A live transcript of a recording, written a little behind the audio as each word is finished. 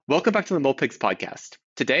Welcome back to the MolePigs podcast.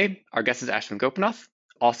 Today, our guest is Ashwin Gopinath.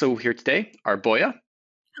 Also here today are Boya,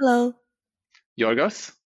 Hello.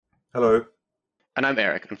 Yorgos, Hello. and I'm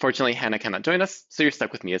Eric. Unfortunately, Hannah cannot join us, so you're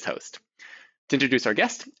stuck with me as host. To introduce our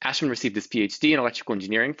guest, Ashwin received his PhD in electrical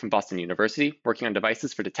engineering from Boston University, working on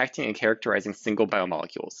devices for detecting and characterizing single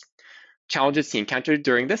biomolecules. Challenges he encountered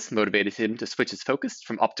during this motivated him to switch his focus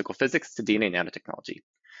from optical physics to DNA nanotechnology,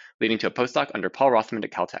 leading to a postdoc under Paul Rothman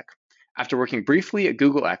at Caltech. After working briefly at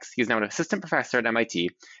Google X, he is now an assistant professor at MIT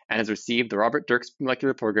and has received the Robert Dirks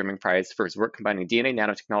Molecular Programming Prize for his work combining DNA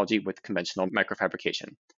nanotechnology with conventional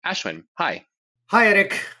microfabrication. Ashwin, hi. Hi,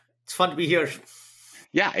 Eric. It's fun to be here.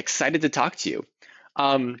 Yeah, excited to talk to you.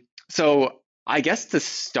 So I guess to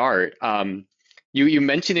start, you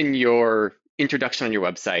mentioned in your introduction on your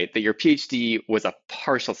website that your PhD was a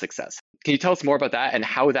partial success. Can you tell us more about that and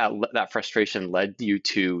how that frustration led you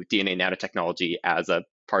to DNA nanotechnology as a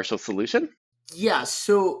partial solution? Yeah,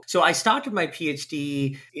 so I started my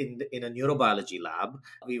PhD in a neurobiology lab.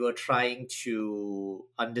 We were trying to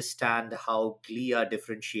understand how glia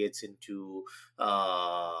differentiates into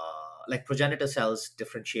like progenitor cells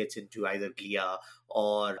differentiates into either glia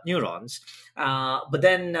or neurons. But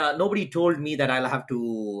then nobody told me that I'll have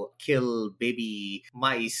to kill baby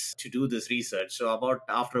mice to do this research. So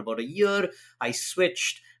after about a year, I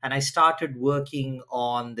switched and I started working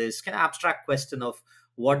on this kind of abstract question of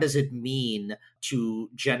what does it mean to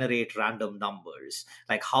generate random numbers?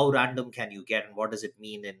 Like how random can you get and what does it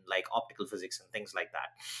mean in like optical physics and things like that?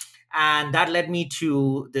 And that led me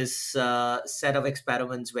to this set of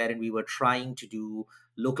experiments wherein we were trying to do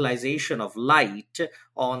localization of light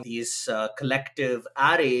on these collective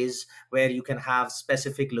arrays where you can have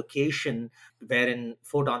specific location wherein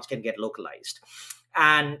photons can get localized.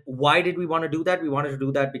 And why did we want to do that? We wanted to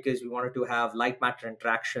do that because we wanted to have light matter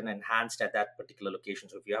interaction enhanced at that particular location.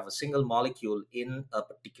 So if you have a single molecule in a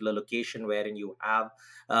particular location wherein you have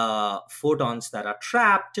photons that are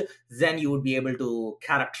trapped, then you would be able to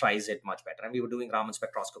characterize it much better. And we were doing Raman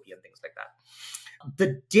spectroscopy and things like that.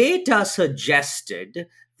 The data suggested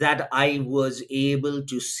that I was able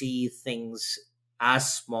to see things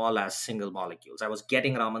as small as single molecules. I was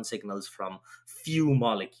getting Raman signals from few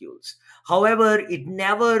molecules. However, it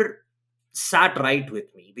never sat right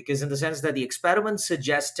with me because in the sense that the experiment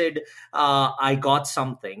suggested I got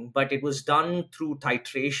something, but it was done through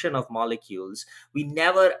titration of molecules. We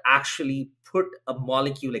never actually put a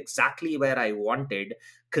molecule exactly where I wanted,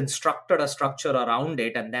 constructed a structure around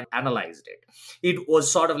it, and then analyzed it. It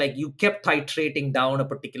was sort of like you kept titrating down a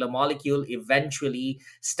particular molecule. Eventually,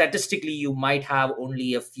 statistically, you might have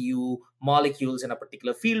only a few molecules in a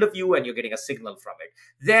particular field of view and you're getting a signal from it.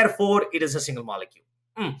 Therefore, it is a single molecule.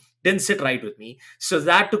 Didn't sit right with me. So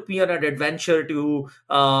that took me on an adventure to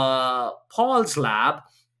Paul's lab,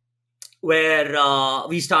 where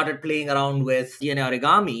we started playing around with DNA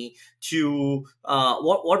origami to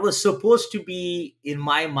what was supposed to be, in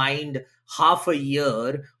my mind, half a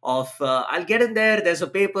year of I'll get in there, there's a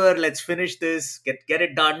paper, let's finish this, get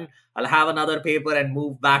it done, I'll have another paper and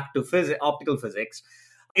move back to optical physics.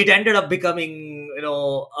 It ended up becoming,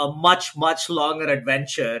 a much, much longer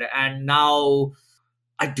adventure. And now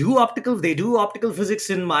they do optical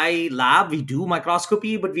physics in my lab. We do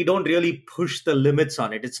microscopy, but we don't really push the limits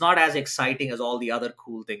on it. It's not as exciting as all the other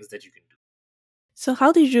cool things that you can do. So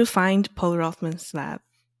how did you find Paul Rothman's lab?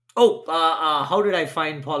 How did I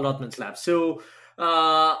find Paul Rothman's lab? So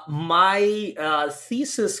my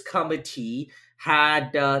thesis committee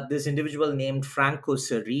had this individual named Franco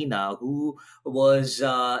Serena, who was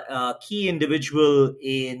a key individual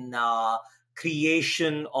in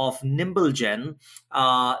creation of NimbleGen.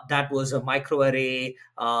 That was a microarray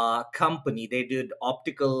company. They did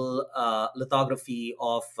optical lithography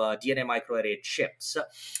of DNA microarray chips.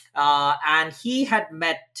 And he had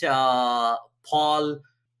met Paul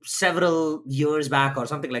several years back or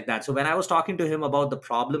something like that. So when I was talking to him about the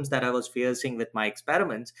problems that I was facing with my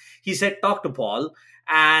experiments, he said, talk to Paul.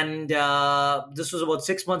 And this was about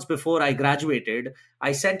 6 months before I graduated.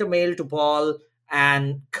 I sent a mail to Paul,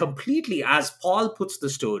 and completely, as Paul puts the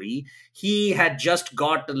story, he had just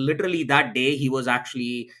got, literally that day, he was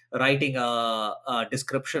actually writing a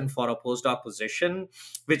description for a postdoc position,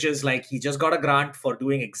 which is like he just got a grant for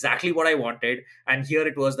doing exactly what I wanted. And here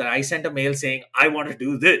it was that I sent a mail saying, I want to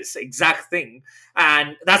do this exact thing.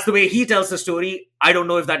 And that's the way he tells the story. I don't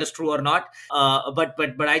know if that is true or not.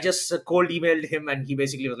 But I just cold emailed him and he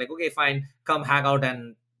basically was like, okay, fine, come hang out.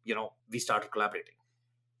 And, we started collaborating.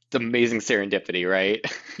 It's amazing serendipity, right?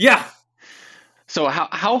 Yeah. So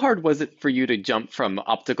how hard was it for you to jump from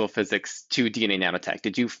optical physics to DNA nanotech?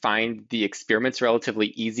 Did you find the experiments relatively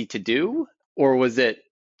easy to do, or was it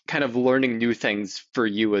kind of learning new things for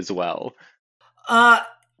you as well? Uh,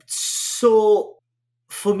 so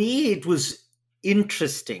for me, it was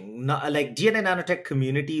interesting. Like DNA nanotech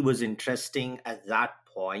community was interesting at that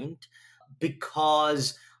point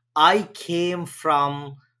because I came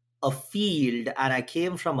from a field and I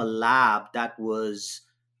came from a lab that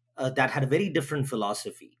had a very different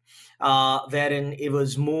philosophy, wherein it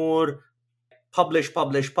was more publish,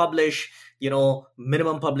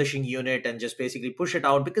 minimum publishing unit, and just basically push it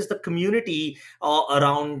out, because the community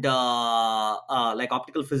around like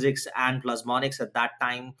optical physics and plasmonics at that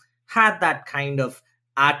time had that kind of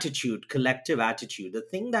attitude, collective attitude. The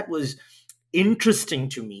thing that was interesting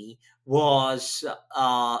to me was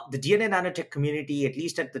the DNA nanotech community, at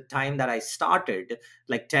least at the time that I started,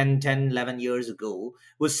 like 11 years ago,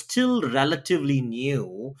 was still relatively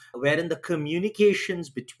new, wherein the communications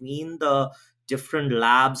between the different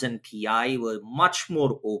labs and PI were much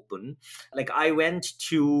more open. Like I went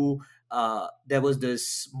to there was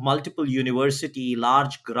this multiple university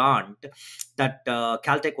large grant that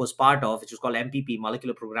Caltech was part of, which was called MPP,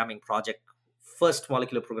 Molecular Programming Project, first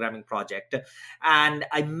molecular programming project. And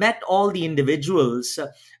I met all the individuals,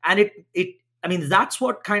 and it I mean, that's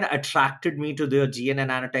what kind of attracted me to the DNA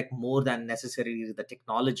nanotech more than necessarily the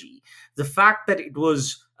technology. The fact that it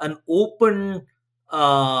was an open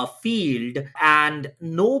field, and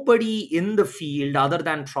nobody in the field other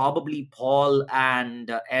than probably Paul and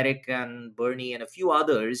Eric and Bernie and a few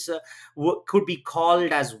others could be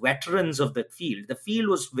called as veterans of the field. The field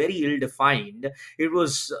was very ill defined. It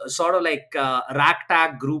was sort of like a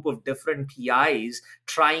ragtag group of different PIs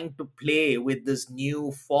trying to play with this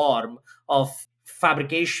new form of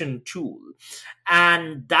fabrication tool,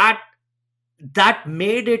 and that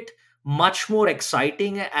made it much more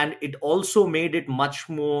exciting, and it also made it much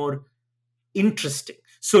more interesting.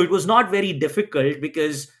 So it was not very difficult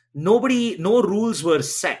because no rules were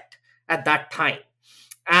set at that time.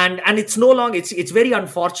 And it's no longer, it's very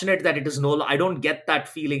unfortunate that it is no, I don't get that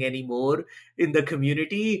feeling anymore in the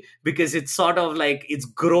community, because it's sort of like it's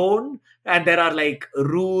grown, and there are like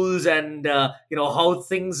rules, and how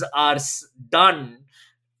things are done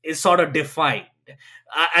is sort of defined.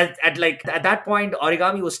 At that point,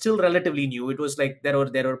 origami was still relatively new. It was like there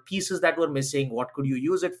were pieces that were missing. What could you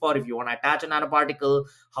use it for? If you want to attach a nanoparticle,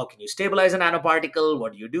 how can you stabilize a nanoparticle?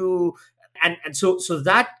 What do you do? And so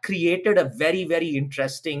that created a very, very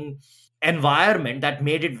interesting environment that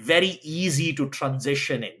made it very easy to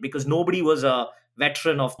transition in, because nobody was a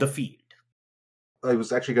veteran of the field. I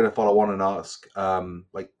was actually going to follow on and ask,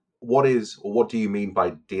 what do you mean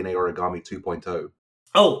by DNA Origami 2.0?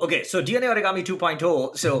 Oh, okay. So DNA Origami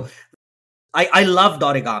 2.0. So I loved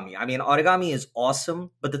origami. I mean, origami is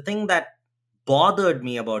awesome. But the thing that bothered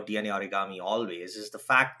me about DNA Origami always is the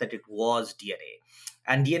fact that it was DNA.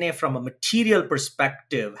 And DNA, from a material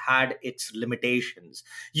perspective, had its limitations.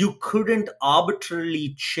 You couldn't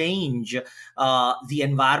arbitrarily change the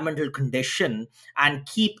environmental condition and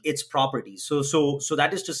keep its properties. So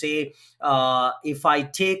that is to say, if I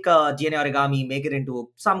take a DNA origami, make it into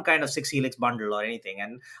some kind of 6 helix bundle or anything,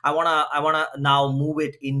 and I wanna now move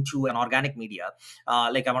it into an organic media,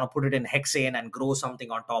 like I wanna put it in hexane and grow something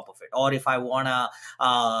on top of it, or if I wanna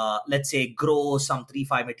let's say grow some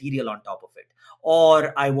 3,5 material on top of it,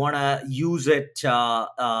 or I want to use it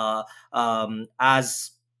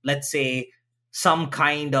as, let's say, some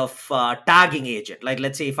kind of tagging agent. Like,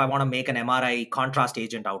 let's say if I want to make an MRI contrast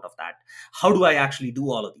agent out of that, how do I actually do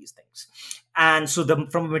all of these things? And so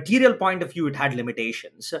from a material point of view, it had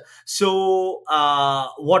limitations. So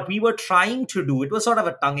what we were trying to do, it was sort of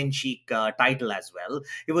a tongue-in-cheek title as well.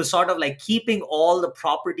 It was sort of like keeping all the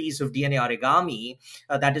properties of DNA origami,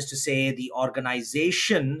 that is to say the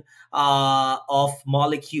organization of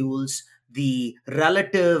molecules, the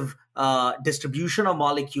relative distribution of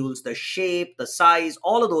molecules, the shape, the size,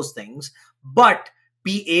 all of those things, but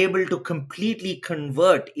be able to completely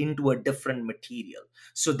convert into a different material,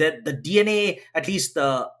 so that the DNA, at least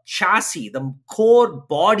the chassis, the core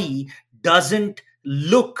body, doesn't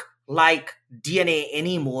look like DNA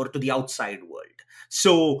anymore to the outside world.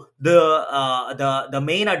 So the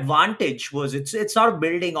main advantage was it's sort of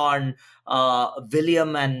building on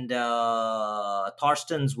William and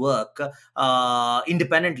Thorsten's work.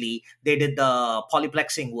 Independently, they did the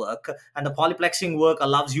polyplexing work, and the polyplexing work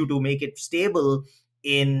allows you to make it stable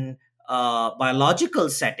in biological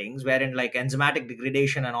settings, wherein like enzymatic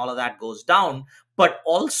degradation and all of that goes down, but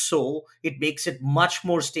also it makes it much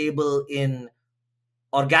more stable in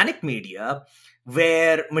organic media,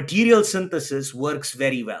 where material synthesis works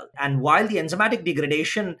very well. And while the enzymatic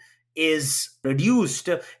degradation is reduced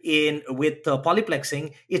in with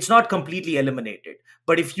polyplexing, it's not completely eliminated.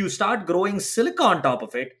 But if you start growing silica on top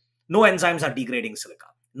of it, no enzymes are degrading silica,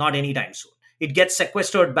 not anytime soon. It gets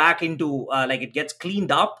sequestered back into, it gets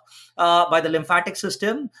cleaned up by the lymphatic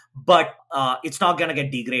system, but it's not going to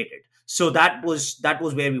get degraded. So that was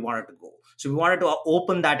where we wanted to go. So we wanted to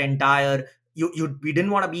open that entire. We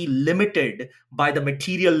didn't want to be limited by the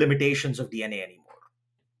material limitations of DNA anymore.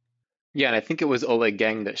 Yeah, and I think it was Oleg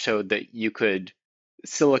Gang that showed that you could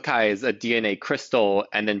silicize a DNA crystal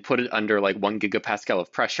and then put it under like 1 gigapascal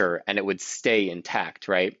of pressure and it would stay intact,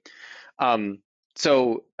 right? Um,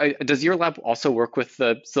 so does your lab also work with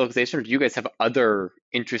the silicization, or do you guys have other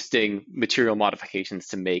interesting material modifications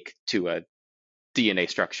to make to a DNA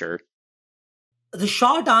structure? The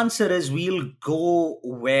short answer is we'll go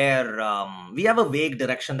where we have a vague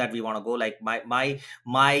direction that we want to go. Like my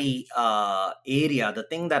area, the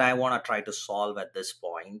thing that I want to try to solve at this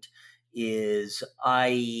point is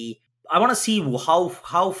I want to see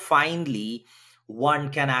how finely one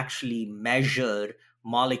can actually measure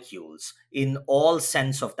molecules in all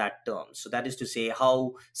sense of that term. So that is to say,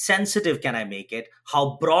 how sensitive can I make it?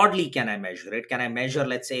 How broadly can I measure it? Can I measure,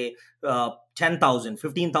 let's say, 10,000,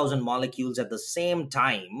 15,000 molecules at the same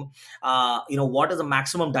time? What is the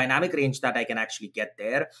maximum dynamic range that I can actually get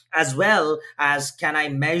there? As well as, can I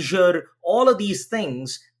measure all of these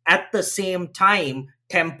things at the same time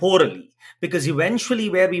temporally? Because eventually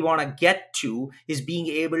where we want to get to is being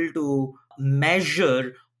able to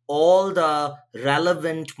measure all the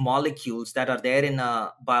relevant molecules that are there in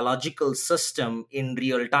a biological system in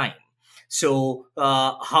real time. So,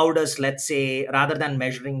 how does, let's say, rather than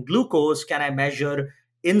measuring glucose, can I measure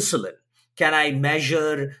insulin? Can I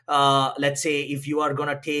measure, let's say, if you are going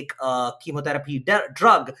to take a chemotherapy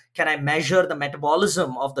drug, can I measure the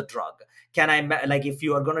metabolism of the drug? Can I, like, if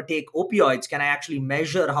you are going to take opioids, can I actually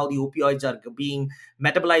measure how the opioids are being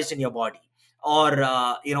metabolized in your body? Or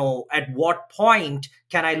at what point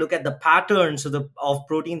can I look at the patterns of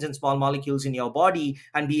proteins and small molecules in your body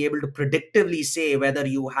and be able to predictively say whether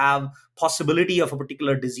you have possibility of a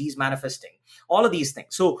particular disease manifesting? All of these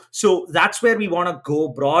things. So that's where we want to go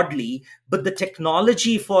broadly, but the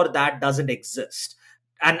technology for that doesn't exist.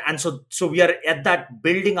 And so we are at that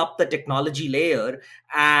building up the technology layer,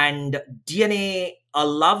 and DNA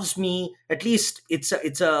allows me, at least it's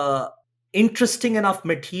a interesting enough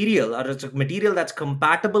material, or it's a material that's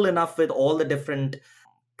compatible enough with all the different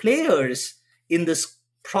players in this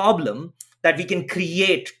problem, that we can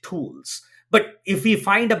create tools. But if we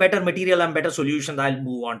find a better material and better solution, I'll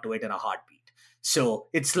move on to it in a heartbeat. So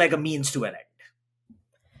it's like a means to an end.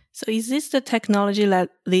 So is this the technology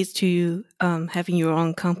that leads to you having your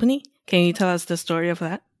own company? Can you tell us the story of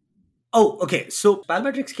that? Oh, okay. So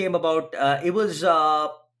Biometrics came about. It was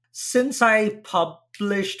since I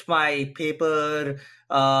published my paper,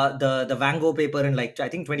 the Van Gogh paper in, like, I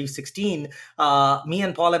think 2016. Me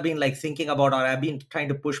and Paul have been, like, thinking about, or I've been trying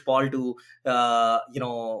to push Paul to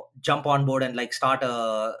jump on board and, like, start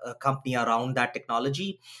a company around that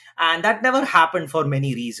technology. And that never happened for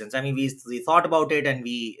many reasons. I mean, we thought about it, and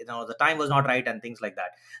the time was not right and things like that.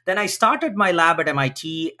 Then I started my lab at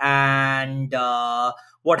MIT, and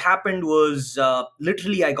what happened was,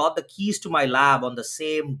 literally, I got the keys to my lab on the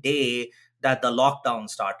same day that the lockdown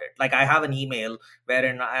started. Like, I have an email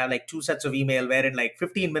wherein I have, like, two sets of email wherein, like,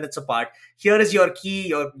 15 minutes apart, here is your key,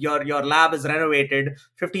 your lab is renovated.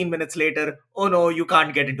 15 minutes later, oh no, you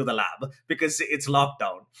can't get into the lab because it's locked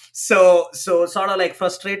down. So sort of, like,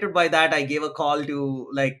 frustrated by that, I gave a call to,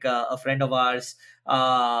 like, a friend of ours,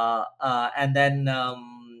 and then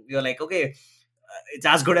we were like, okay, it's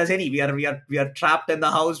as good as any. We are trapped in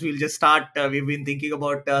the house. We'll just start. We've been thinking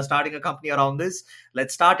about starting a company around this.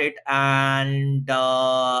 Let's start it. And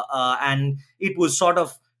it was sort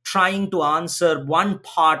of trying to answer one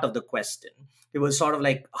part of the question. It was sort of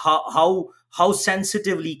like, how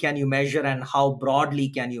sensitively can you measure, and how broadly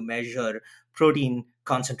can you measure protein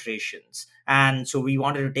concentrations? And so we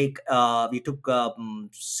wanted to we took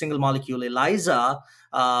single molecule ELISA,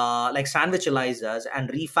 like sandwich ELISAs, and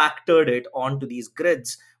refactored it onto these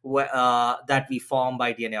grids that we form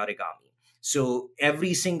by DNA origami. So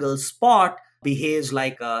every single spot behaves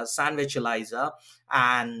like a sandwich ELISA,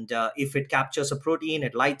 and if it captures a protein,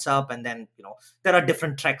 it lights up, and then there are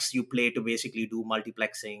different tricks you play to basically do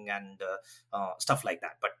multiplexing and stuff like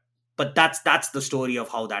that. But that's the story of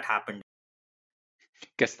how that happened.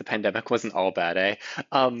 Guess the pandemic wasn't all bad, eh?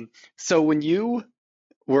 So when you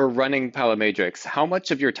were running Palomatrix, how much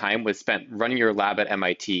of your time was spent running your lab at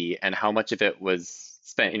MIT, and how much of it was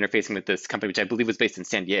spent interfacing with this company, which I believe was based in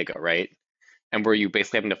San Diego, right? And were you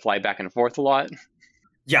basically having to fly back and forth a lot?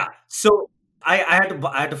 Yeah. So I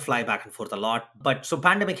had to fly back and forth a lot, but so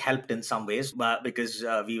pandemic helped in some ways because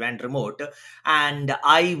we went remote, and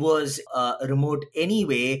I was remote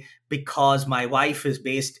anyway because my wife is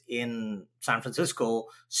based in San Francisco.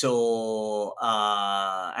 So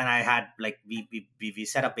and I had like we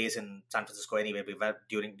set up base in San Francisco anyway. We were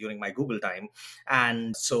during my Google time,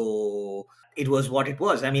 and so it was what it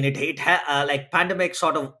was. I mean, like pandemic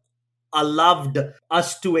sort of allowed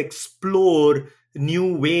us to explore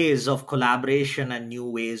new ways of collaboration and new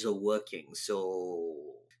ways of working. So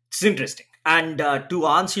it's interesting. And to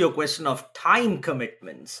answer your question of time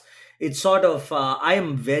commitments, it's sort of, I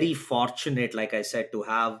am very fortunate, like I said, to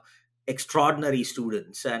have extraordinary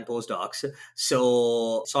students and postdocs.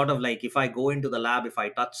 So, sort of like if I go into the lab, if I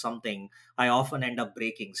touch something, I often end up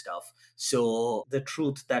breaking stuff. So, the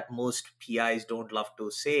truth that most PIs don't love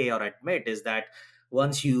to say or admit is that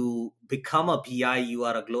once you become a PI, you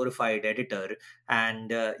are a glorified editor,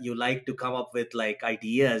 and you like to come up with like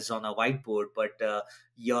ideas on a whiteboard, but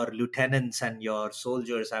your lieutenants and your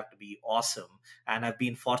soldiers have to be awesome. And I've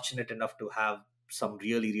been fortunate enough to have some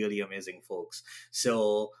really, really amazing folks.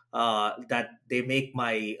 So that they make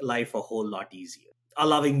my life a whole lot easier,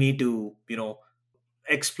 allowing me to,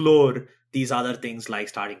 explore these other things like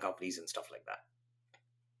starting companies and stuff like that.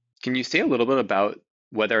 Can you say a little bit about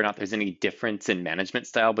whether or not there's any difference in management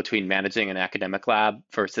style between managing an academic lab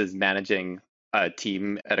versus managing a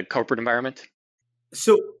team at a corporate environment?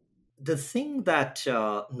 So the thing that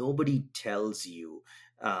nobody tells you,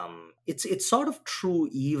 it's sort of true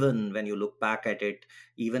even when you look back at it,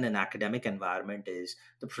 even in academic environment, is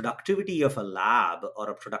the productivity of a lab or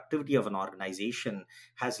a productivity of an organization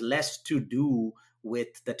has less to do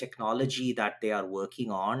with the technology that they are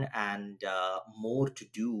working on, and more to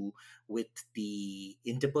do with the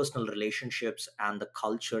interpersonal relationships and the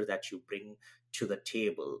culture that you bring to the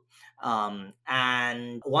table.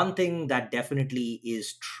 And one thing that definitely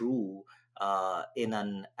is true in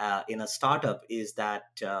a startup is that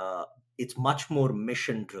it's much more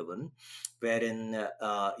mission driven, wherein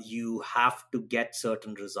you have to get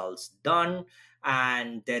certain results done,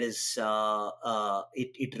 and there is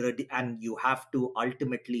and you have to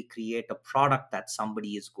ultimately create a product that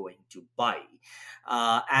somebody is going to buy,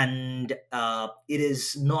 and it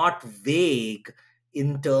is not vague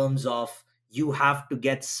in terms of you have to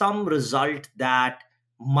get some result that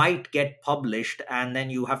might get published, and then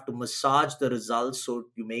you have to massage the results so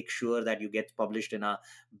you make sure that you get published in a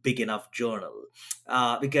big enough journal,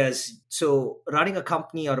 because so running a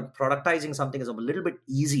company or productizing something is a little bit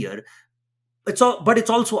easier. But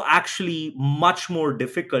it's also actually much more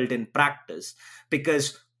difficult in practice,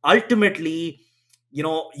 because ultimately,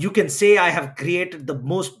 you can say I have created the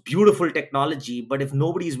most beautiful technology, but if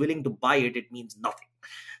nobody is willing to buy it, it means nothing.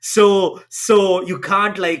 So you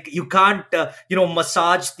can't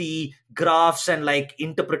massage the graphs and like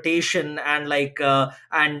interpretation and like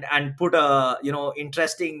and put a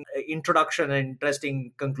interesting introduction and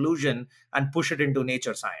interesting conclusion and push it into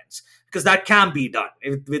nature science, because that can be done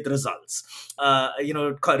with results,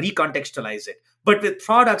 recontextualize it. But with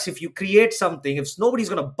products, if you create something, if nobody's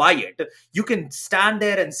going to buy it, you can stand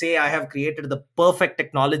there and say I have created the perfect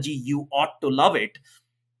technology, you ought to love it.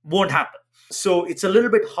 Won't happen. So it's a little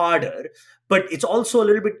bit harder, but it's also a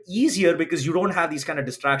little bit easier because you don't have these kind of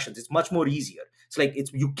distractions. It's much more easier. It's like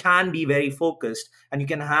you can be very focused, and you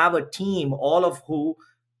can have a team, all of who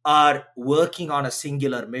are working on a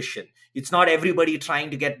singular mission. It's not everybody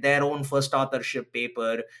trying to get their own first authorship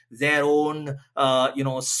paper, their own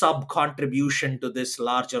sub contribution to this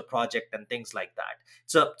larger project and things like that.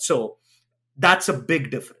 So that's a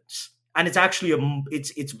big difference, and it's actually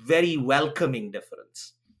it's very welcoming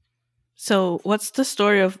difference. So, what's the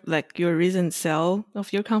story of like your recent sale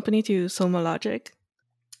of your company to SomaLogic?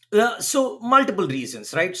 So multiple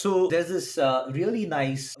reasons, right? So there's this really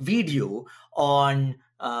nice video on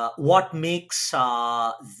what makes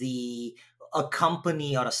the a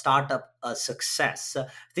company or a startup a success. I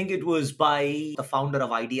think it was by the founder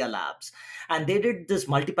of Idea Labs, and they did this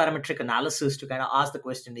multi-parametric analysis to kind of ask the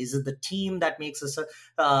question: is it the team that makes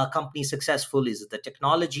a company successful? Is it the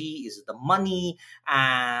technology? Is it the money?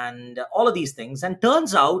 And all of these things. And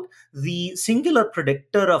turns out the singular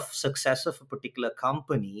predictor of success of a particular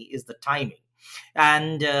company is the timing,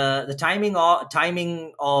 and the timing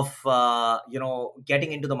of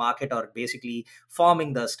getting into the market or basically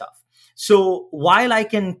forming the stuff. So while I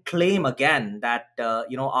can claim again that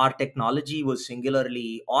our technology was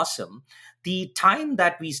singularly awesome, the time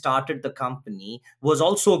that we started the company was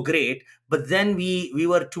also great, but then we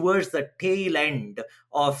were towards the tail end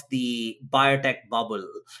of the biotech bubble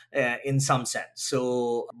in some sense.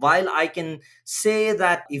 So while I can say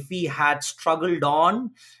that if we had struggled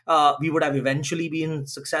on, we would have eventually been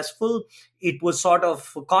successful. It was sort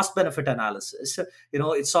of cost benefit analysis.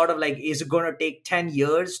 It's sort of like, is it going to take 10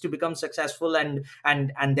 years to become successful? And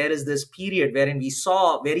there is this period wherein we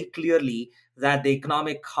saw very clearly that the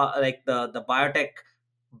economic, like the biotech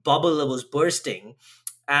bubble was bursting,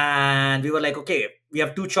 and we were like, okay, we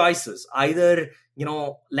have two choices: either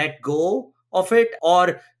let go of it,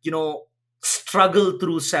 or struggle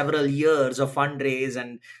through several years of fundraise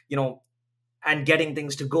and getting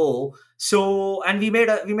things to go. So, and we made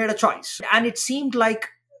a choice, and it seemed like,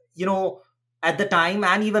 at the time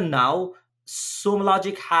and even now,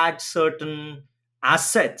 SomaLogic had certain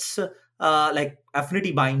assets, like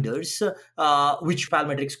affinity binders, which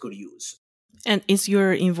Palmetrix could use. And is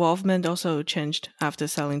your involvement also changed after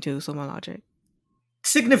selling to SomaLogic?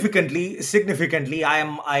 Significantly. I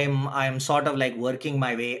am sort of like working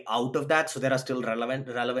my way out of that. So there are still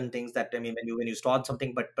relevant things that, I mean, when you start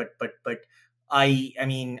something, but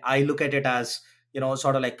I look at it as,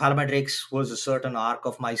 sort of like Parametrics was a certain arc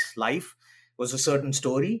of my life, was a certain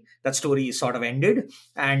story. That story is sort of ended,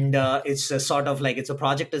 and it's a sort of like, it's a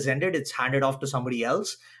project is ended, it's handed off to somebody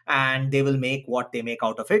else, and they will make what they make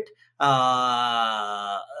out of it.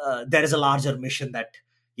 There is a larger mission that,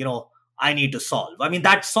 I need to solve. I mean,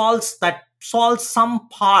 that solves some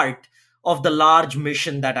part of the large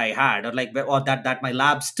mission that I had, or that my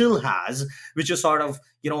lab still has, which is sort of,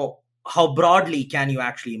 how broadly can you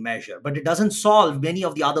actually measure? But it doesn't solve many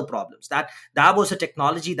of the other problems. That was a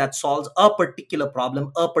technology that solves a particular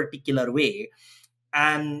problem a particular way,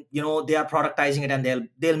 and they are productizing it, and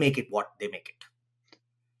they'll make it what they make it.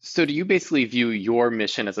 So do you basically view your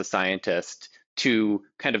mission as a scientist to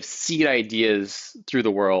kind of seed ideas through the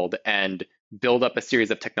world and build up a series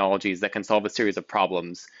of technologies that can solve a series of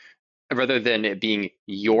problems, rather than it being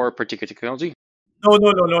your particular technology? No,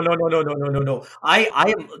 no, no, no, no, no, no, no, no, no, no.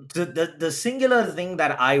 I am the singular thing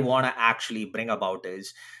that I want to actually bring about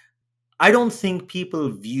is, I don't think people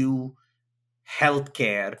view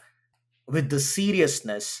healthcare with the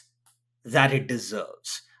seriousness that it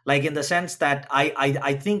deserves. Like, in the sense that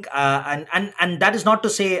I think, and that is not to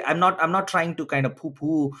say, I'm not trying to kind of poo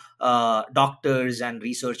poo doctors and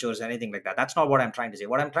researchers, anything like that. That's not what I'm trying to say.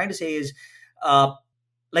 What I'm trying to say is, uh,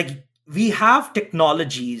 like, we have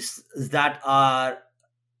technologies that are,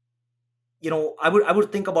 I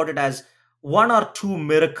would think about it as one or two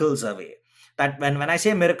miracles away. That, when I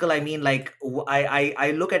say miracle, I mean, like,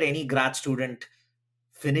 I look at any grad student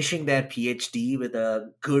finishing their PhD with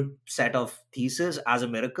a good set of thesis as a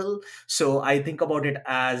miracle. So I think about it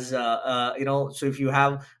as, so if you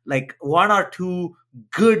have like one or two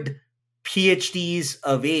good PhDs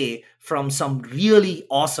away from some really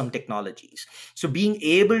awesome technologies. So being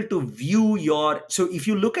able to view so if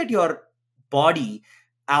you look at your body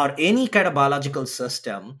or any kind of biological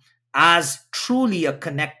system as truly a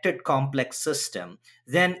connected complex system,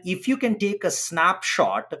 then if you can take a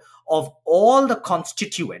snapshot of all the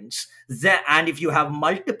constituents, and if you have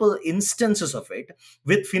multiple instances of it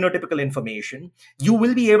with phenotypical information, you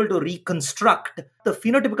will be able to reconstruct the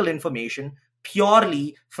phenotypical information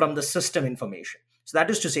purely from the system information. So that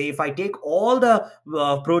is to say, if I take all the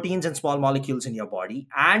proteins and small molecules in your body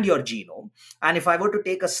and your genome, and if I were to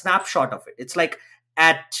take a snapshot of it, it's like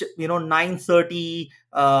at 9:30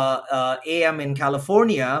 a.m. in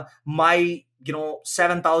California, my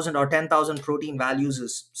 7,000 or 10,000 protein values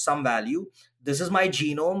is some value. This is my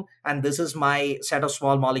genome, and this is my set of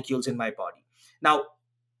small molecules in my body. Now,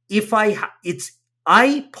 if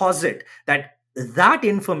I posit that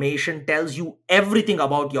information tells you everything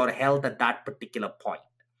about your health at that particular point.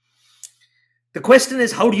 The question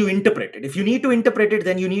is, how do you interpret it? If you need to interpret it,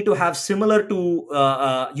 then you need to have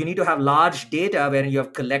you need to have large data where you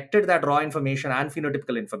have collected that raw information and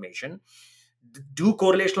phenotypical information, do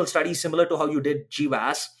correlational studies similar to how you did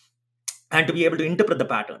GWAS, and to be able to interpret the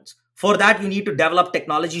patterns. For that, you need to develop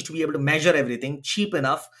technologies to be able to measure everything cheap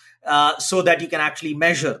enough, so that you can actually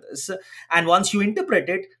measure this. And once you interpret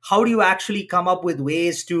it, how do you actually come up with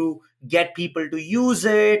ways to get people to use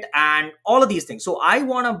it and all of these things? So I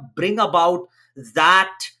want to bring about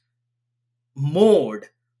that mode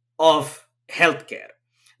of healthcare.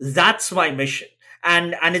 That's my mission.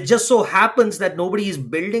 And it just so happens that nobody is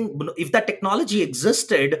building. If that technology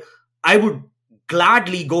existed, I would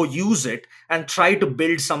gladly go use it and try to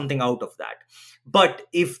build something out of that. But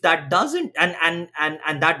if that doesn't, and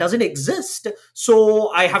that doesn't exist, so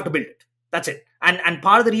I have to build it. That's it. And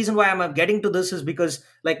part of the reason why I'm getting to this is because,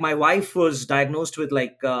 like, my wife was diagnosed with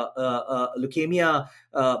leukemia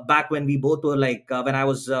back when we both were when I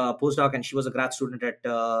was postdoc and she was a grad student at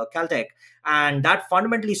Caltech, and that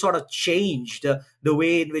fundamentally sort of changed the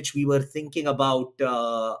way in which we were thinking about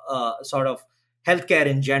sort of healthcare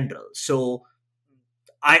in general. So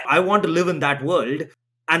I want to live in that world,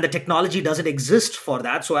 and the technology doesn't exist for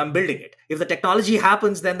that, so I'm building it. If the technology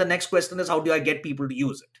happens, then the next question is, how do I get people to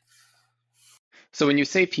use it? So when you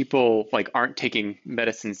say people like aren't taking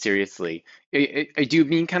medicine seriously, do you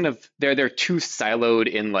mean kind of they're too siloed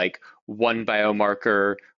in like one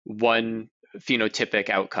biomarker, one phenotypic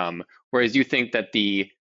outcome, whereas you think that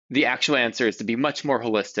the actual answer is to be much more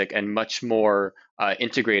holistic and much more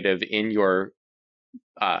integrative in your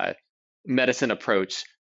medicine approach,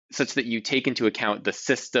 such that you take into account the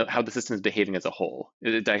system, how the system is behaving as a whole.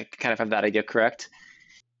 Did I kind of have that idea correct?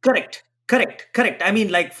 Correct. I mean,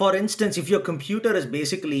 like, for instance, if your computer is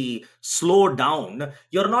basically slowed down,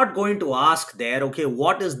 you're not going to ask there, okay,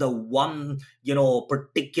 what is the one,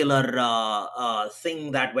 particular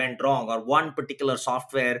thing that went wrong, or one particular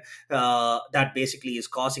software that basically is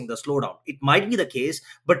causing the slowdown. It might be the case,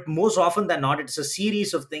 but most often than not, it's a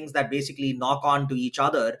series of things that basically knock on to each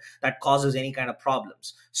other that causes any kind of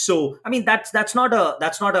problems. So, I mean, that's not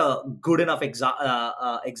a good enough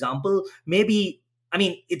example. Maybe, I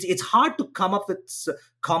mean, it's hard to come up with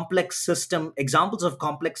complex system examples of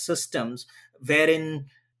complex systems wherein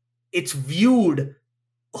it's viewed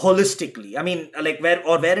holistically. I mean, like,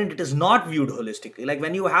 wherein it is not viewed holistically. Like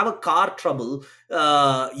when you have a car trouble,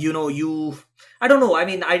 you I don't know. I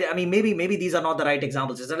mean, maybe these are not the right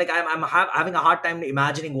examples. It's like having a hard time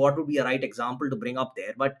imagining what would be a right example to bring up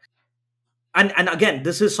there. But and again,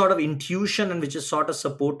 this is sort of intuition, and which is sort of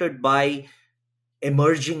supported by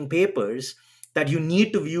emerging papers, that you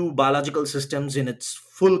need to view biological systems in its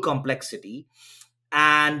full complexity,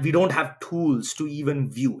 and we don't have tools to even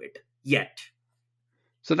view it yet.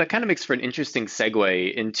 So that kind of makes for an interesting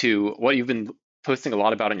segue into what you've been posting a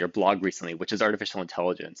lot about on your blog recently, which is artificial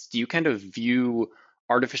intelligence. Do you kind of view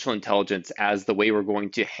artificial intelligence as the way we're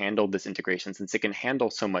going to handle this integration, since it can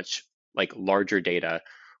handle so much like larger data?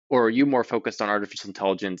 Or are you more focused on artificial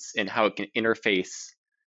intelligence and how it can interface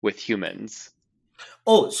with humans?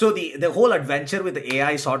 Oh, so the whole adventure with the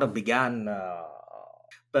AI sort of began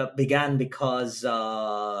because there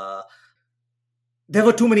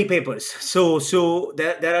were too many papers. So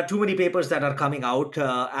there are too many papers that are coming out,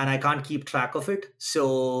 and I can't keep track of it.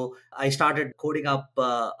 So I started coding up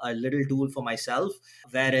a little tool for myself,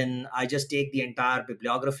 wherein I just take the entire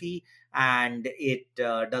bibliography, and it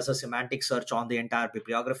does a semantic search on the entire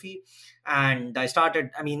bibliography. And I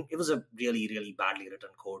mean, it was a really, really badly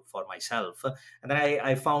written code for myself. And then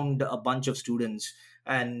I found a bunch of students,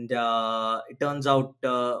 and it turns out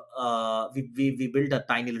we built a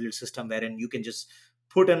tiny little system wherein you can just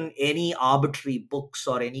put in any arbitrary books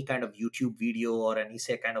or any kind of YouTube video or any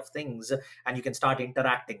say kind of things, and you can start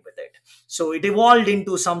interacting with it. So it evolved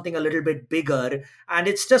into something a little bit bigger, and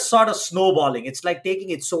it's just sort of snowballing. It's like taking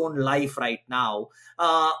its own life right now.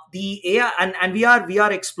 The AI, and we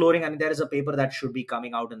are exploring. I mean, there is a paper that should be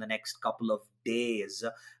coming out in the next couple of days,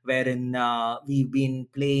 wherein we've been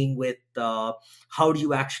playing with how do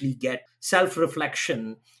you actually get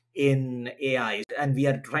self-reflection in AI, and we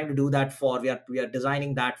are trying to do that we are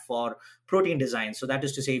designing that for protein design. So that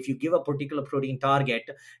is to say, if you give a particular protein target,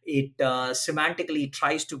 it semantically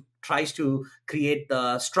tries to create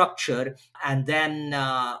the structure, and then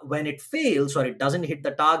when it fails or it doesn't hit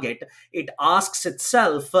the target, it asks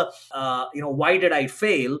itself, why did I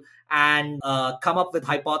fail, and come up with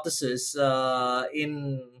hypothesis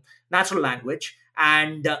in natural language,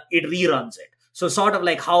 and it reruns it. So sort of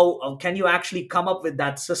like, how can you actually come up with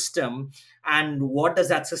that system, and what does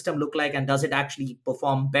that system look like, and does it actually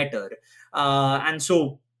perform better? And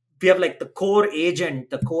so we have like the core agent,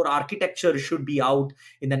 the core architecture should be out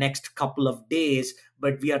in the next couple of days,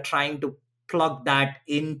 but we are trying to plug that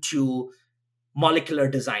into molecular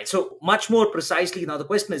design. So much more precisely, now the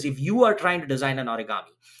question is, if you are trying to design an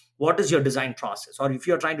origami, what is your design process? Or if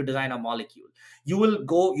you're trying to design a molecule,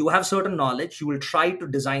 you have certain knowledge, you will try to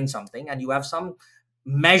design something, and you have some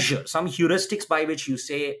measure, some heuristics by which you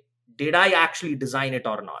say, did I actually design it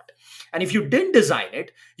or not? And if you didn't design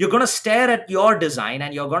it, you're going to stare at your design,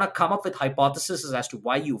 and you're going to come up with hypotheses as to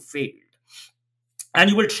why you failed,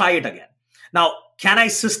 and you will try it again. Now, can I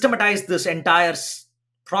systematize this entire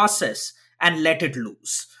process and let it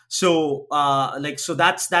loose? So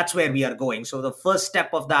that's where we are going. So the first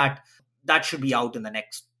step of that should be out in the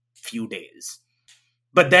next few days,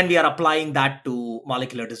 but then we are applying that to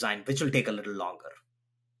molecular design, which will take a little longer.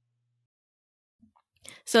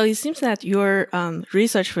 So it seems that your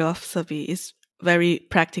research philosophy is very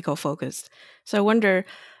practical focused. So I wonder,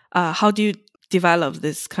 how do you develop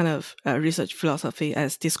this kind of research philosophy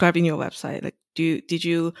as described in your website? Like, did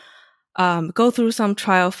you go through some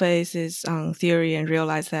trial phases on theory and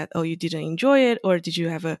realize that, oh, you didn't enjoy it, or did you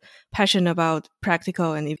have a passion about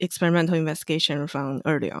practical and experimental investigation from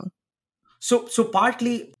early on? So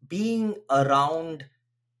partly being in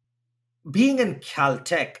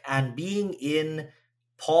Caltech and being in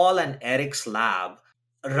Paul and Eric's lab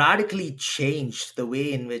radically changed the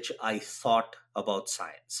way in which I thought about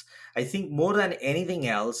science. I think more than anything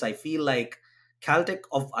else, I feel like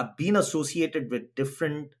I've been associated with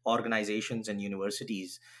different organizations and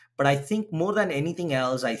universities, but I think more than anything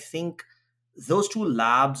else, I think those two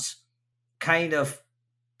labs kind of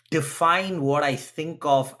define what I think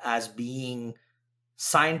of as being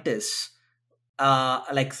scientists,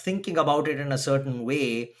 like thinking about it in a certain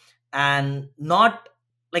way, and not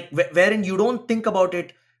like wherein you don't think about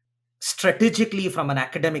it strategically from an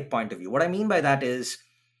academic point of view. What I mean by that is,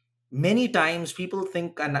 many times people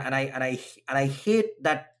think, and I hate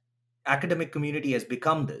that academic community has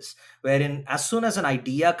become this, wherein as soon as an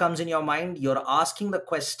idea comes in your mind, you're asking the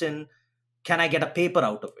question, can I get a paper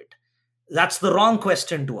out of it? That's the wrong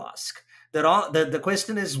question to ask. The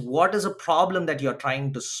question is, what is a problem that you're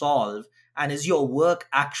trying to solve, and is your work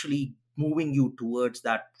actually moving you towards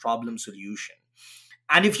that problem solution?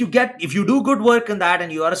 And if you do good work in that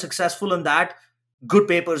and you are successful in that, good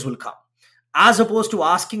papers will come, as opposed to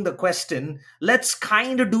asking the question, let's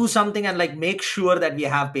kind of do something and like make sure that we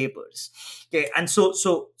have papers. Okay. And so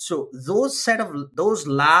those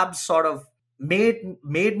labs sort of made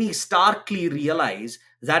me starkly realize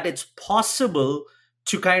that it's possible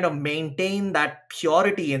to kind of maintain that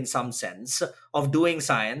purity in some sense of doing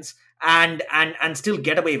science and still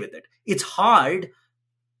get away with it. It's hard,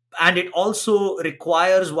 and it also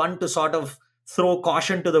requires one to sort of throw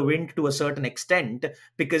caution to the wind to a certain extent,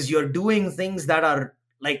 because you're doing things that are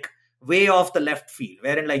like way off the left field,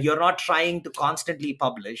 wherein like you're not trying to constantly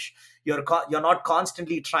publish, you're not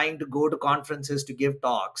constantly trying to go to conferences to give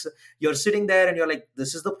talks. You're sitting there and you're like,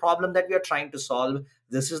 this is the problem that we are trying to solve,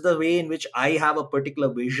 this is the way in which I have a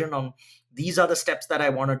particular vision on, these are the steps that I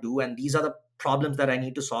want to do, and these are the problems that I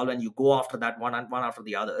need to solve, and you go after that one after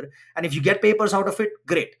the other. And if you get papers out of it,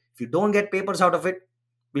 great. If you don't get papers out of it,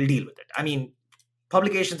 we'll deal with it. I mean,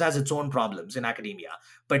 publications has its own problems in academia,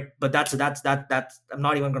 but that's I'm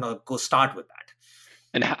not even going to go start with that.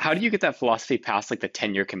 And how do you get that philosophy past like the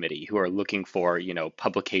tenure committee who are looking for,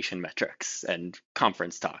 publication metrics and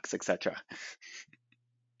conference talks, etc.?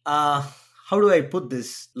 How do I put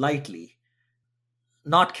this lightly?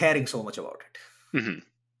 Not caring so much about it. Mm-hmm.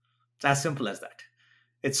 It's as simple as that.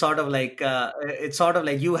 It's sort of like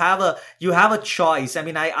you have a choice. I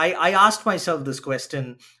mean, I asked myself this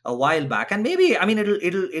question a while back, and maybe, I mean,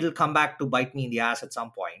 it'll come back to bite me in the ass at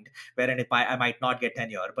some point, wherein I might not get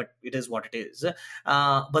tenure, but it is what it is.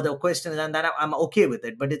 But the question is, and then I'm okay with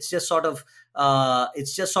it. But it's just sort of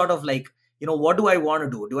like, what do I want to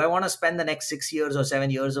do? Do I want to spend the next 6 years or 7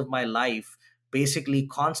 years of my life basically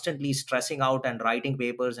constantly stressing out and writing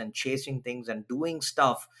papers and chasing things and doing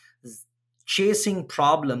stuff, chasing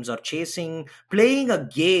problems, or playing a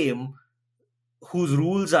game whose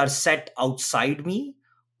rules are set outside me?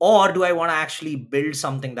 Or do I want to actually build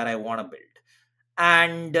something that I want to build?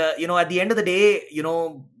 And at the end of the day,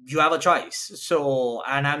 you have a choice. So,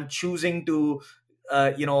 and I'm choosing to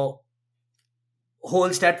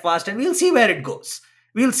hold steadfast, and we'll see where it goes.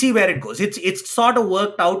 It's sort of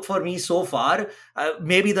worked out for me so far.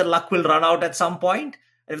 Maybe the luck will run out at some point.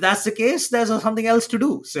 If that's the case, there's something else to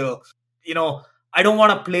do. So, I don't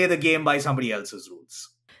want to play the game by somebody else's rules.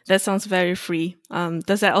 That sounds very free.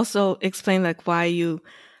 Does that also explain like why you,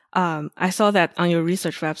 I saw that on your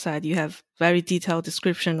research website, you have very detailed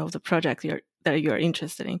description of the project that you're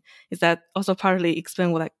interested in. Is that also partly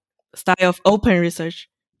explain what like style of open research?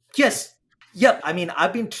 Yes. Yep. I mean,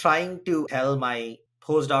 I've been trying to tell my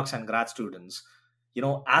postdocs and grad students,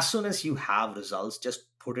 as soon as you have results,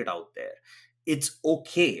 just put it out there. It's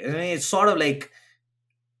okay. I mean, it's sort of like,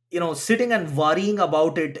 sitting and worrying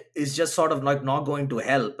about it is just sort of like not going to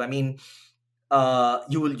help. I mean,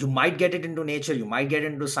 you might get it into Nature, you might get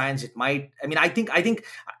into Science. It might, I mean, I think,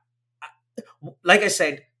 like I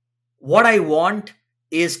said, what I want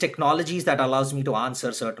is technologies that allows me to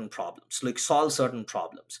answer certain problems, like solve certain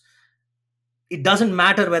problems. It doesn't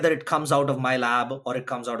matter whether it comes out of my lab or it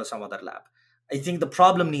comes out of some other lab. I think the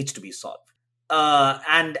problem needs to be solved.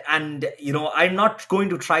 And I'm not going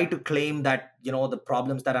to try to claim that the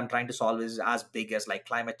problems that I'm trying to solve is as big as like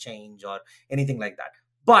climate change or anything like that.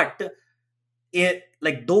 But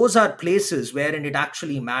like those are places wherein it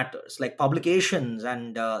actually matters, like publications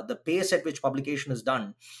and the pace at which publication is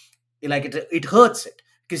done. Like it hurts it,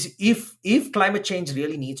 because if climate change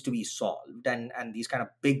really needs to be solved, and these kind of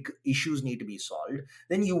big issues need to be solved,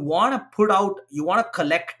 then you want to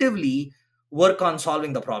collectively work on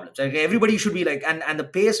solving the problems. Like everybody should be like, and the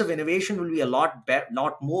pace of innovation will be a lot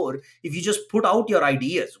more if you just put out your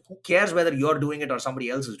ideas. Who cares whether you're doing it or somebody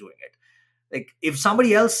else is doing it? Like if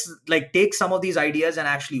somebody else like takes some of these ideas and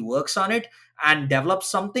actually works on it and develops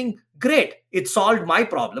something, great, it solved my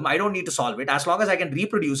problem. I don't need to solve it. As long as I can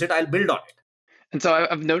reproduce it, I'll build on it. And so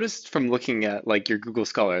I've noticed from looking at like your Google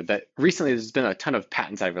Scholar that recently there's been a ton of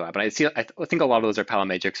patents out of your lab, and I think a lot of those are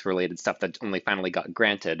Palametrics related stuff that only finally got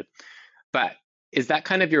granted. But is that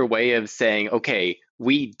kind of your way of saying, okay,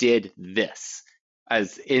 we did this,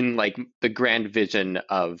 as in like the grand vision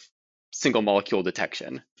of single molecule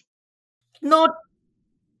detection? Not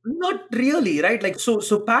really, right? Like so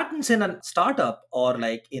patents in a startup or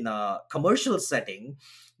like in a commercial setting,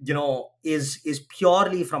 is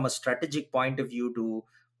purely from a strategic point of view to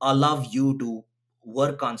allow you to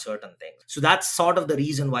work on certain things. So that's sort of the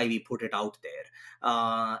reason why we put it out there.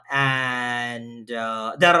 And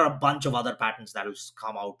there are a bunch of other patents that will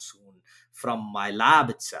come out soon from my lab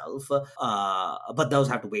itself, but those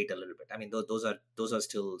have to wait a little bit. I mean, those are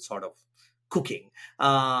still sort of cooking.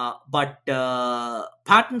 But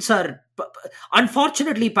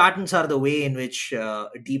unfortunately, patents are the way in which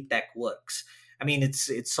deep tech works. I mean,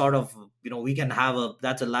 it's sort of, we can have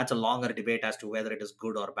that's a longer debate as to whether it is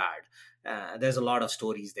good or bad. There's a lot of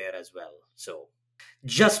stories there as well. So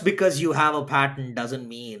just because you have a patent doesn't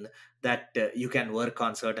mean that you can work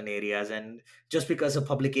on certain areas, and just because a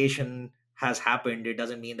publication has happened, it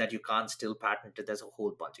doesn't mean that you can't still patent it. There's a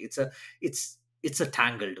whole bunch. It's a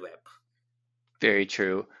tangled web. Very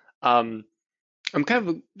true. I'm kind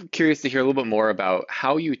of curious to hear a little bit more about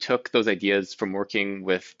how you took those ideas from working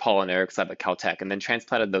with Paul and Eric's lab at Caltech and then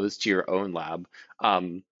transplanted those to your own lab.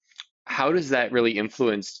 How does that really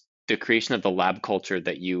influence the creation of the lab culture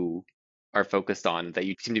that you are focused on, that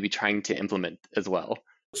you seem to be trying to implement as well?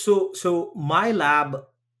 So my lab,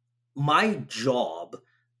 my job,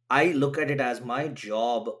 I look at it as my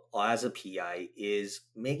job as a PI is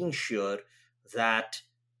making sure that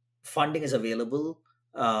funding is available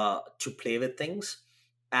to play with things,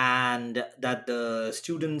 and that the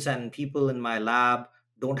students and people in my lab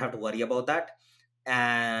don't have to worry about that,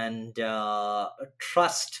 and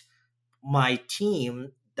trust my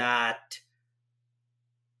team that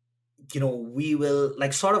we will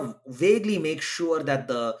like sort of vaguely make sure that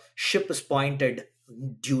the ship is pointed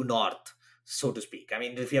due north, so to speak. I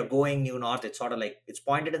mean, if you're going due north, it's sort of like it's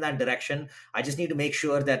pointed in that direction. I just need to make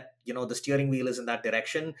sure that the steering wheel is in that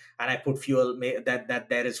direction, and I put fuel, that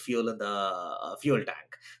there is fuel in the fuel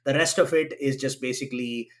tank. The rest of it is just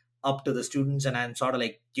basically up to the students, and I'm sort of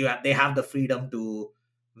like they have the freedom to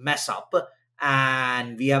mess up,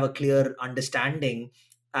 and we have a clear understanding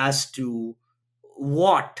as to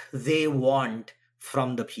what they want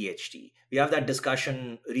from the PhD. We have that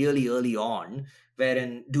discussion really early on,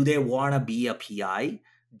 wherein do they want to be a PI?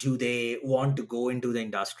 Do they want to go into the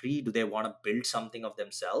industry? Do they want to build something of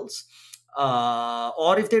themselves?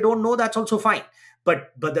 Or if they don't know, that's also fine.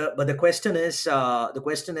 But the question is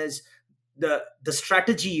the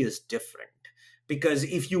strategy is different, because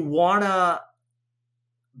if you wanna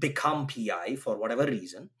become PI for whatever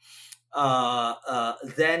reason,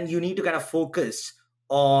 then you need to kind of focus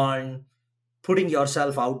on putting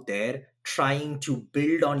yourself out there, trying to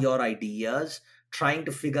build on your ideas, trying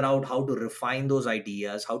to figure out how to refine those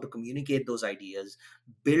ideas, how to communicate those ideas,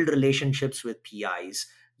 build relationships with PIs,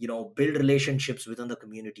 build relationships within the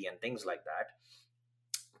community and things like that.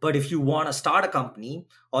 But if you want to start a company,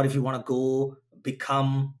 or if you want to go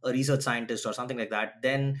become a research scientist or something like that,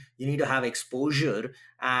 then you need to have exposure,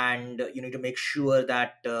 and you need to make sure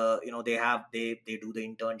that they do the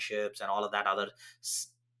internships and all of that other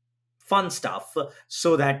fun stuff,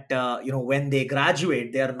 so that when they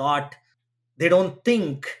graduate, they don't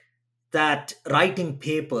think that writing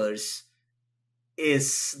papers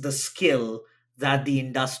is the skill that the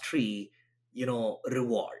industry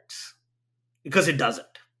rewards, because it doesn't.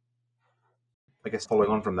 I guess following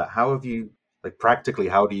on from that, how have you, like practically,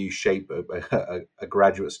 how do you shape a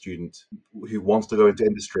graduate student who wants to go into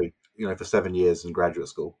industry, for 7 years in graduate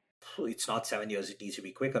school? It's not 7 years. It needs to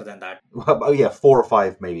be quicker than that. Oh yeah, 4 or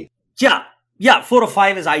 5 maybe. Yeah, 4 or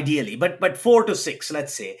 5 is ideally, but 4 to 6,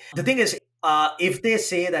 let's say. The thing is, if they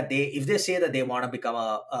say that they want to become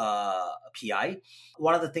a PI,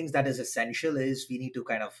 one of the things that is essential is we need to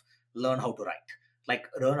kind of learn how to write. like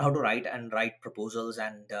learn how to write proposals,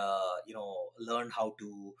 and learn how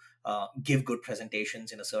to give good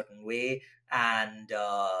presentations in a certain way, and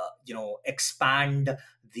expand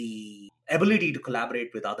the ability to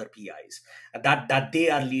collaborate with other PIs that they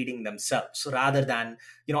are leading themselves. So rather than,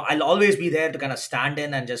 I'll always be there to kind of stand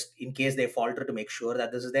in and just in case they falter to make sure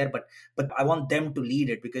that this is there, but I want them to lead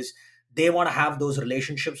it, because they want to have those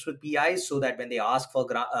relationships with PIs, so that when they ask for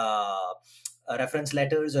reference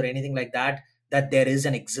letters or anything like that, that there is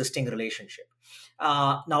an existing relationship.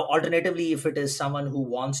 Now, alternatively, if it is someone who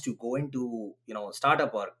wants to go into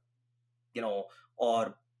startup, or you know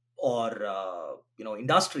or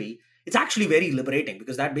industry, it's actually very liberating,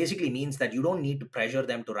 because that basically means that you don't need to pressure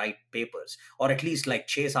them to write papers, or at least like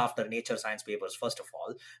chase after nature science papers first of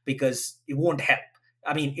all, because it won't help.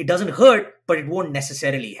 I mean, it doesn't hurt, but it won't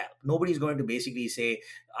necessarily help. Nobody's going to basically say,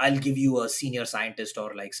 I'll give you a senior scientist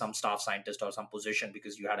or like some staff scientist or some position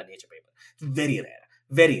because you had a nature paper. It's very rare,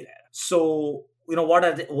 very rare. So, what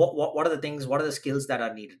are what are the things, what are the skills that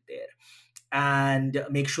are needed there? And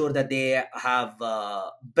make sure that they have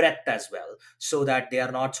breadth as well, so that they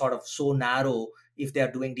are not sort of so narrow. If they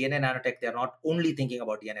are doing DNA nanotech, they're not only thinking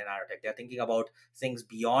about DNA nanotech, they're thinking about things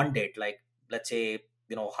beyond it, like let's say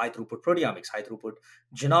high throughput proteomics, high throughput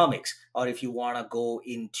genomics. Or if you want to go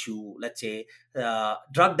into, let's say,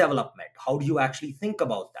 drug development, how do you actually think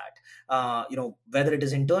about that? Whether it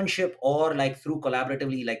is internship or like through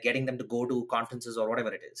collaboratively, like getting them to go to conferences or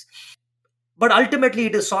whatever it is. But ultimately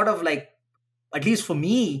it is sort of like, at least for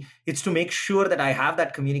me, it's to make sure that I have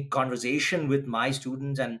that conversation with my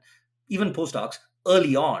students and even postdocs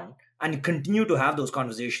early on, and continue to have those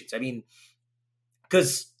conversations. I mean,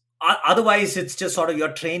 because otherwise it's just sort of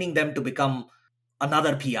you're training them to become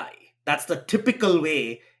another PI. That's the typical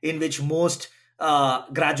way in which most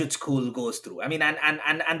graduate school goes through. I mean,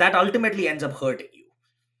 and that ultimately ends up hurting you.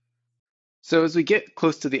 So as we get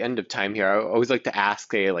close to the end of time here, I always like to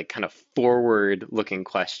ask a like kind of forward-looking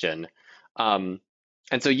question. And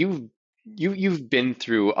so you've been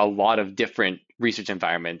through a lot of different research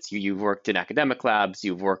environments. You've worked in academic labs,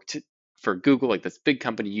 you've worked for Google, like this big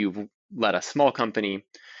company, you've led a small company,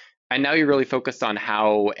 and now you're really focused on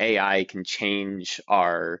how AI can change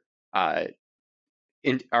our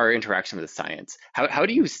our interaction with science. How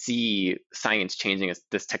do you see science changing as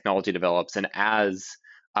this technology develops and as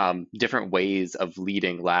different ways of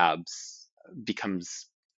leading labs becomes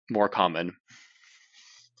more common?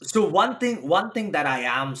 So one thing that I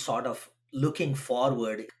am sort of looking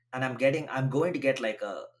forward, and I'm going to get like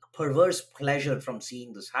a perverse pleasure from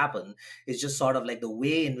seeing this happen, is just sort of like the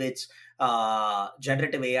way in which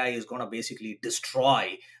generative AI is going to basically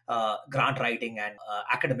destroy grant writing and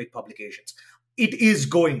academic publications. It is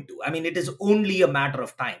going to. I mean, it is only a matter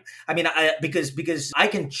of time. I mean, because I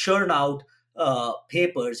can churn out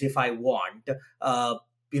papers if I want,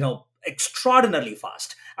 extraordinarily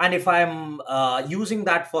fast. And if I'm using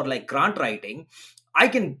that for like grant writing, I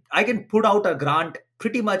can put out a grant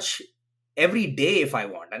pretty much every day if I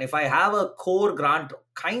want. And if I have a core grant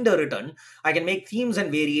kind of written, I can make themes and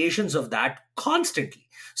variations of that constantly.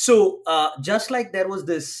 So just like there was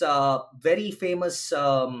this very famous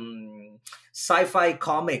sci-fi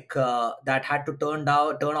comic that had to turn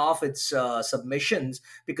off its submissions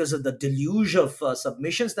because of the deluge of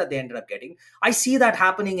submissions that they ended up getting. I see that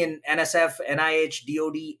happening in NSF, NIH,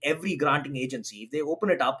 DoD, every granting agency. If they open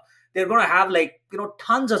it up, they're going to have like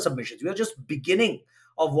tons of submissions. We are just beginning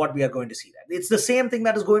of what we are going to see. That it's the same thing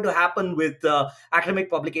that is going to happen with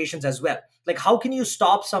academic publications as well. Like, how can you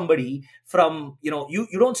stop somebody from you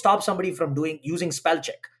don't stop somebody from using spell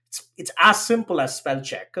check. It's as simple as spell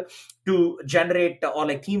check to generate or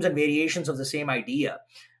like themes and variations of the same idea,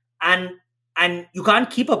 and you can't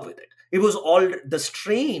keep up with it. It was all the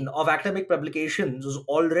strain of academic publications was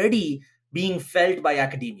already being felt by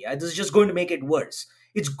academia. This is just going to make it worse.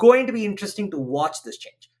 It's going to be interesting to watch this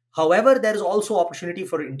change. However, there is also opportunity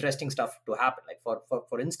for interesting stuff to happen. Like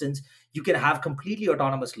for instance, you can have completely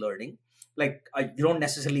autonomous learning. Like you don't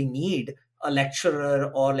necessarily need a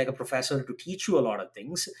lecturer or like a professor to teach you a lot of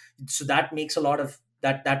things. So that makes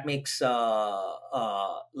that makes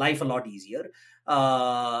life a lot easier.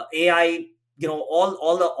 AI,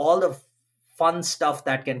 all the fun stuff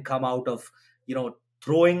that can come out of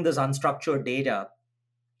throwing this unstructured data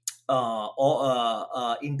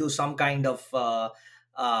into some kind of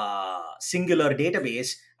singular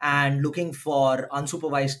database and looking for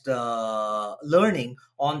unsupervised learning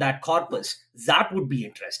on that corpus. That would be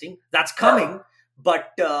interesting. That's coming,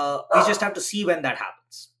 but we just have to see when that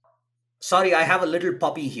happens. Sorry, I have a little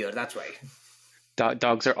puppy here. That's why.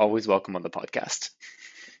 Dogs are always welcome on the podcast.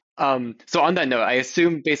 So on that note, I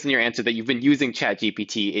assume based on your answer that you've been using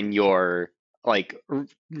ChatGPT in your like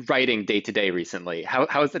writing day to day recently? How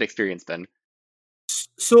has that experience been?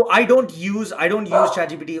 So I don't use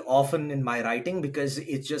ChatGPT often in my writing, because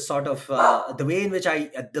it's just sort of the way in which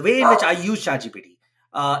I use ChatGPT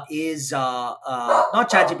is not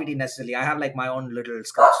ChatGPT necessarily. I have like my own little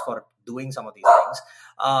scripts for doing some of these things.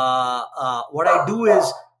 What I do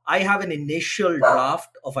is I have an initial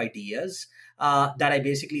draft of ideas that I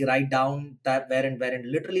basically write down, that wherein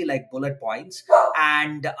literally like bullet points,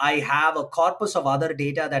 and I have a corpus of other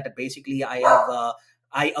data that basically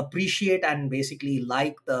I appreciate and basically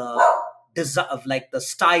like the like the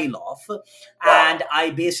style of. And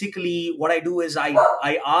I basically, what I do is I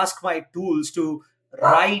ask my tools to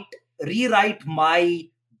write rewrite my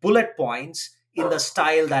bullet points in the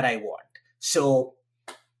style that I want. So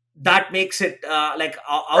that makes it like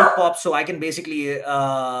out pop, so I can basically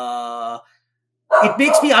it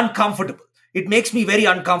makes me uncomfortable. It makes me very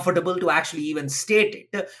uncomfortable to actually even state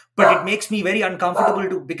it, but it makes me very uncomfortable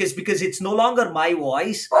to, because it's no longer my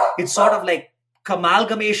voice. It's sort of like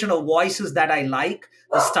amalgamation of voices that I like,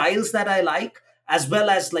 the styles that I like, as well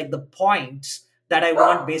as like the points that I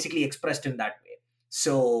want basically expressed in that way.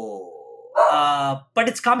 So but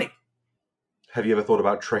it's coming. Have you ever thought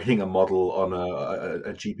about training a model on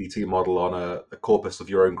a GPT model on a corpus of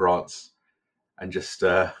your own grants and just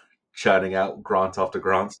churning out grant after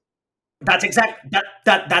grant? That's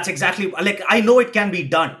exactly, like, I know it can be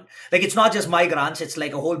done. Like, it's not just my grants, it's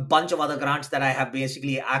like a whole bunch of other grants that I have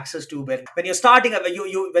basically access to. But when you're starting an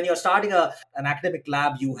academic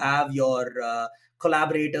lab, you have your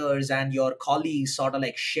collaborators and your colleagues sort of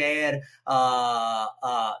like share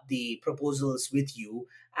the proposals with you.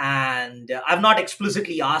 And I've not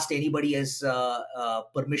explicitly asked anybody as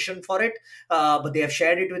permission for it, but they have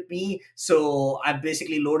shared it with me. So I've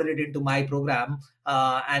basically loaded it into my program,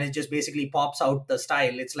 and it just basically pops out the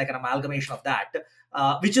style. It's like an amalgamation of that,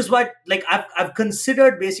 which is what, like, I've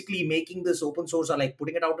considered basically making this open source or like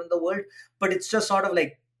putting it out in the world, but it's just sort of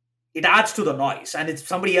like it adds to the noise, and it's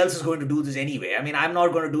somebody else is going to do this anyway. I mean, I'm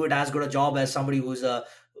not going to do it as good a job as somebody who's a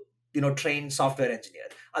trained software engineer.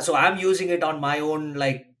 So I'm using it on my own,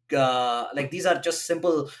 like these are just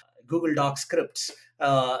simple Google Doc scripts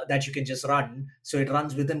that you can just run. So it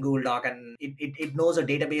runs within Google Doc, and it knows a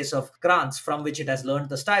database of grants from which it has learned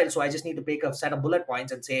the style. So I just need to pick a set of bullet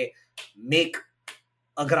points and say, make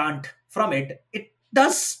a grant from it. It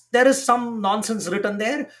does. There is some nonsense written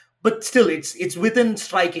there, but still it's within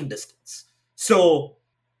striking distance. So,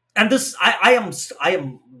 and this I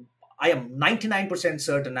am 99%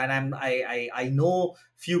 certain, and I know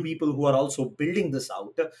few people who are also building this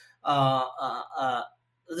out.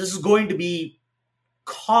 This is going to be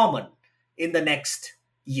common in the next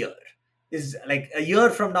year. Is like a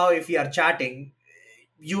year from now, if we are chatting,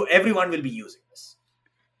 everyone will be using this.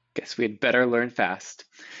 Guess we had better learn fast.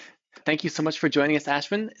 Thank you so much for joining us,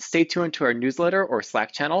 Ashwin. Stay tuned to our newsletter or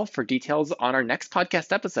Slack channel for details on our next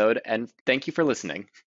podcast episode, and thank you for listening.